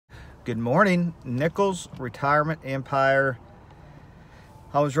Good morning, Nichols Retirement Empire.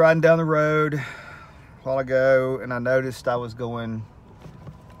 I was riding down the road a while ago and I noticed I was going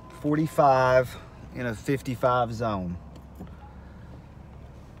 45 in a 55 zone.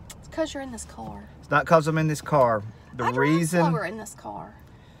 It's because you're in this car. It's not because I'm in this car. The reason slower in this car.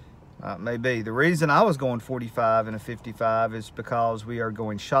 Maybe. The reason I was going 45 in a 55 is because we are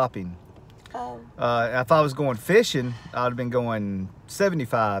going shopping. Oh. If I was going fishing, I'd have been going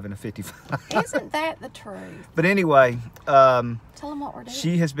 75 in a 55. Isn't that the truth? But anyway, tell them what we're doing.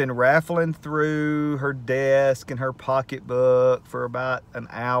 she has been raffling through her desk and her pocketbook for about an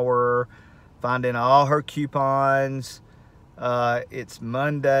hour, finding all her coupons. It's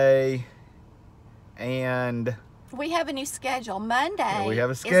Monday, and we have a new schedule. Monday. Yeah, we have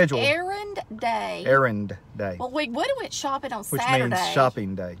a schedule. Is errand day. Errand day. Well, we would have went shopping on Which Saturday. means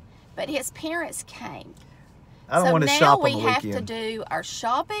shopping day. But his parents came. I don't want to shop on the weekend. So now we have to do our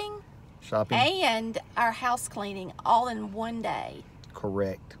shopping and our house cleaning all in one day.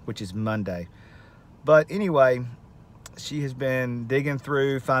 Correct, which is Monday. But anyway, she has been digging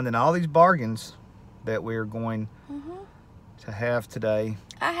through, finding all these bargains that we're going to have today.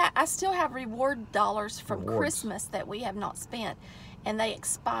 I still have reward dollars from Christmas that we have not spent, and they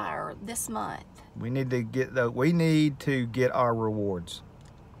expire this month. We need to get get our rewards.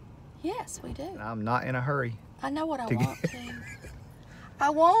 Yes, we do. I'm not in a hurry. I know what I want to.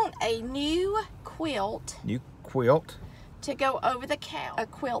 I want a new quilt. New quilt. To go over the couch. A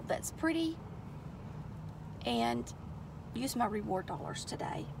quilt that's pretty, and use my reward dollars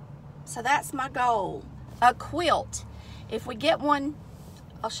today. So that's my goal. A quilt. If we get one,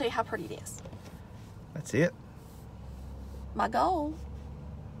 I'll show you how pretty it is. That's it. My goal.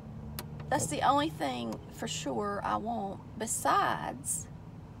 That's the only thing for sure I want. Besides,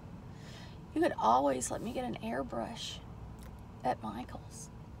 you could always let me get an airbrush at Michael's.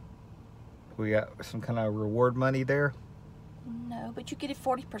 We got some kind of reward money there? No, but you get a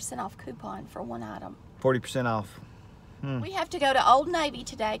 40% off coupon for one item. 40% off. We have to go to Old Navy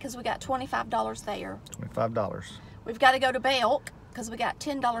today because we got $25 there. $25. We've got to go to Belk because we got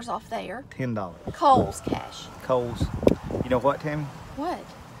 $10 off there. $10. Kohls cash. Kohls. You know what, Tammy? What?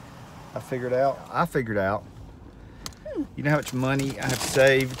 I figured out. You know how much money I have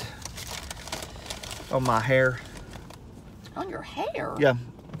saved on my hair? On your hair? Yeah,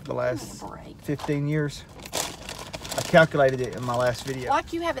 the last 15 years. I calculated it in my last video.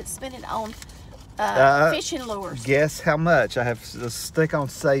 Like you haven't spent it on fishing lures. Guess how much I have, let's stick on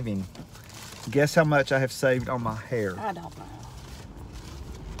saving. Guess how much I have saved on my hair. I don't know.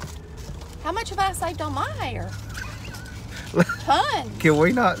 How much have I saved on my hair? Tons. Can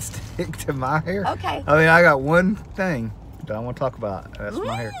we not stick to my hair? Okay. I mean, I got one thing that I want to talk about. That's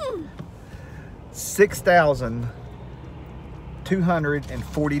my hair.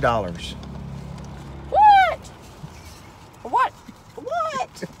 $6,240. What?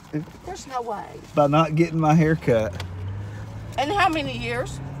 There's no way. By not getting my hair cut. And how many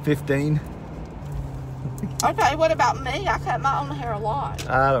years? 15. Okay, what about me? I cut my own hair a lot.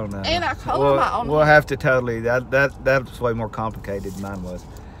 I don't know. And I color my own hair. We'll have to that's way more complicated than mine was.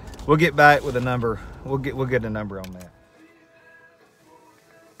 We'll get back with a number. We'll get a number on that.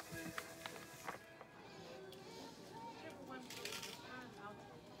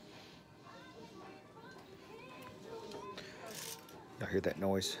 Y'all hear that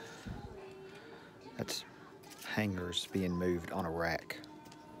noise? That's hangers being moved on a rack.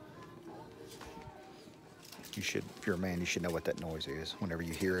 You should, if you're a man, you should know what that noise is. Whenever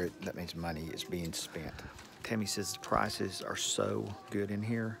you hear it, that means money is being spent. Tammy says the prices are so good in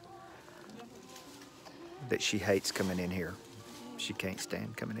here that she hates coming in here. She can't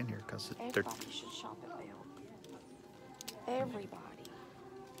stand coming in here because everybody should shop at Belk. Everybody.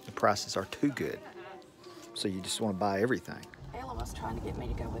 The prices are too good. So you just want to buy everything. Ella was trying to get me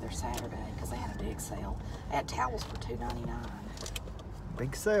to go with her Saturday because they had a big sale. They had towels for $2.99.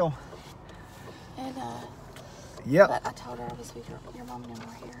 Big sale. And yep. But I told her I was with your mom and them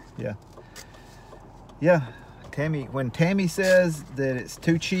were here. Yeah. Yeah. Tammy, when Tammy says that it's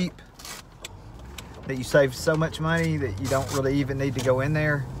too cheap, that you save so much money that you don't really even need to go in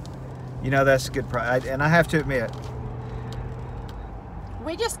there, you know that's a good price. And I have to admit,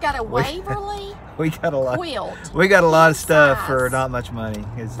 we just got a Waverly we got a lot. Quilt. We got a lot of stuff for not much money.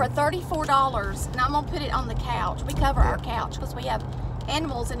 For $34, and I'm gonna put it on the couch. We cover our couch because we have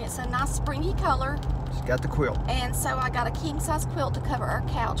animals, and it's a nice springy color. She's got the quilt. And so I got a king size quilt to cover our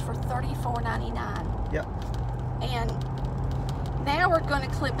couch for $34.99. Yep. And now we're going to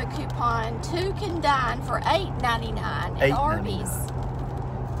clip a coupon. 2 can dine for $8.99 at Arby's.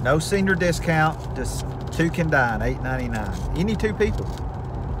 No senior discount, just 2 can dine, $8.99. Any 2 people.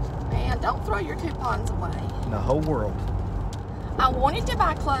 don't throw your coupons away. In the whole world. I wanted to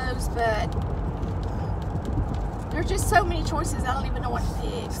buy clothes, but there's just so many choices. I don't even know what to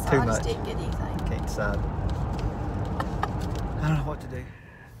pick. So I just didn't get anything. Can't decide. I don't know what to do.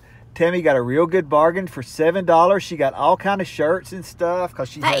 Tammy got a real good bargain for $7. She got all kind of shirts and stuff because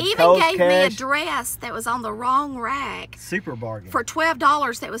she had They even Kohls gave me a cash. dress that was on the wrong rack. Super bargain. For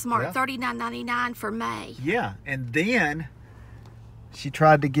 $12 that was marked $39.99 for May. Yeah, and then she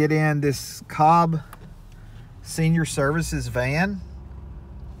tried to get in this Cobb Senior Services van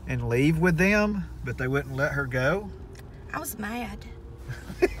and leave with them, but they wouldn't let her go. I was mad.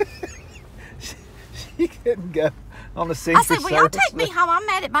 She couldn't go on the senior service. I said, well, y'all take me home. I'm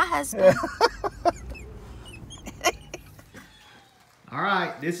mad at my husband. All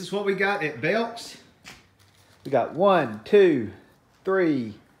right, this is what we got at Belks. We got 1, 2,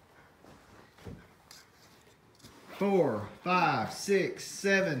 3, 4, 5, 6,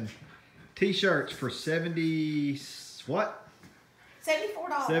 7 t-shirts for what? $74.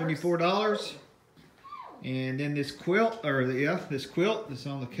 $74. And then this quilt, this quilt that's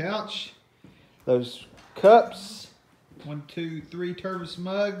on the couch. Those cups, 1, 2, 3 Tervis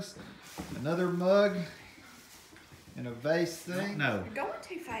mugs, another mug, and a vase thing. No. You're going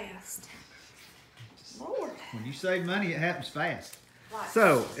too fast. Lord. When you save money, it happens fast. Right.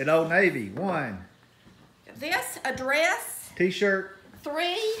 So, at Old Navy, 1. This, a dress. T-shirt.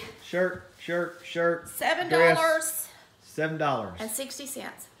 3. Shirt. $7. Dress, $7. And 60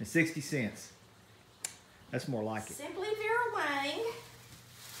 cents. And 60 cents. That's more like it. Simply Vera Wang.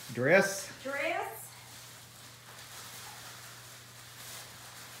 Dress. Dress.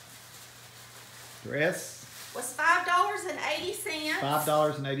 Was $5.80.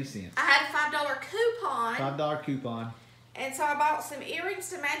 $5.80. I had a $5 coupon. $5 coupon. And so I bought some earrings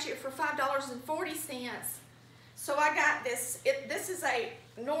to match it for $5.40. So I got this. This is a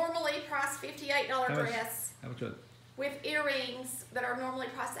normally priced $58 dress. How much was it? With earrings that are normally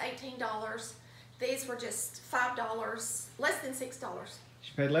priced $18. These were just $5, less than $6.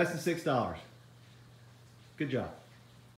 She paid less than $6. Good job.